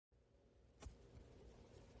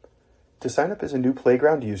To sign up as a new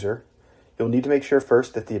Playground user, you'll need to make sure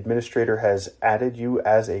first that the administrator has added you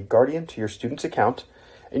as a guardian to your student's account,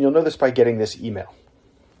 and you'll know this by getting this email.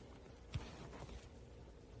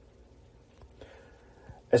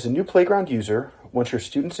 As a new Playground user, once your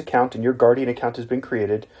student's account and your guardian account has been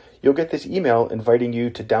created, you'll get this email inviting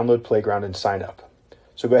you to download Playground and sign up.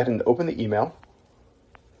 So go ahead and open the email,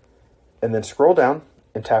 and then scroll down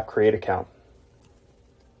and tap Create Account.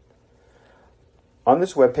 On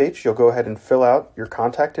this webpage, you'll go ahead and fill out your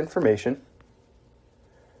contact information,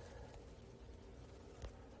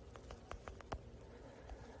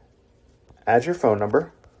 add your phone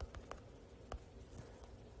number,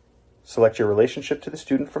 select your relationship to the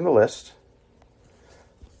student from the list,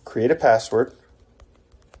 create a password,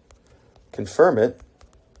 confirm it,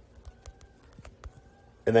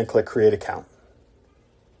 and then click Create Account.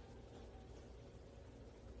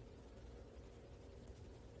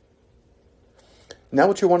 Now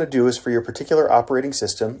what you want to do is for your particular operating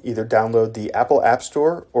system, either download the Apple App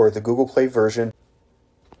Store or the Google Play version.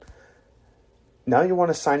 Now you want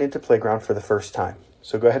to sign into Playground for the first time.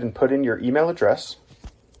 So go ahead and put in your email address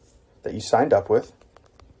that you signed up with.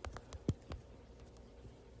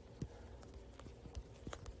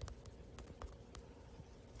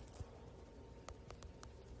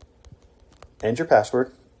 And your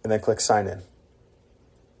password, and then click Sign In.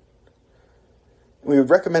 We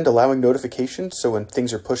would recommend allowing notifications so when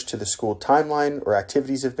things are pushed to the school timeline or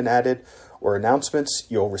activities have been added or announcements,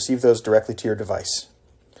 you'll receive those directly to your device.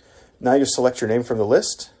 Now you select your name from the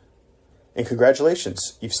list, and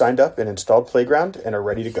congratulations, you've signed up and installed Playground and are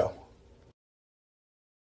ready to go.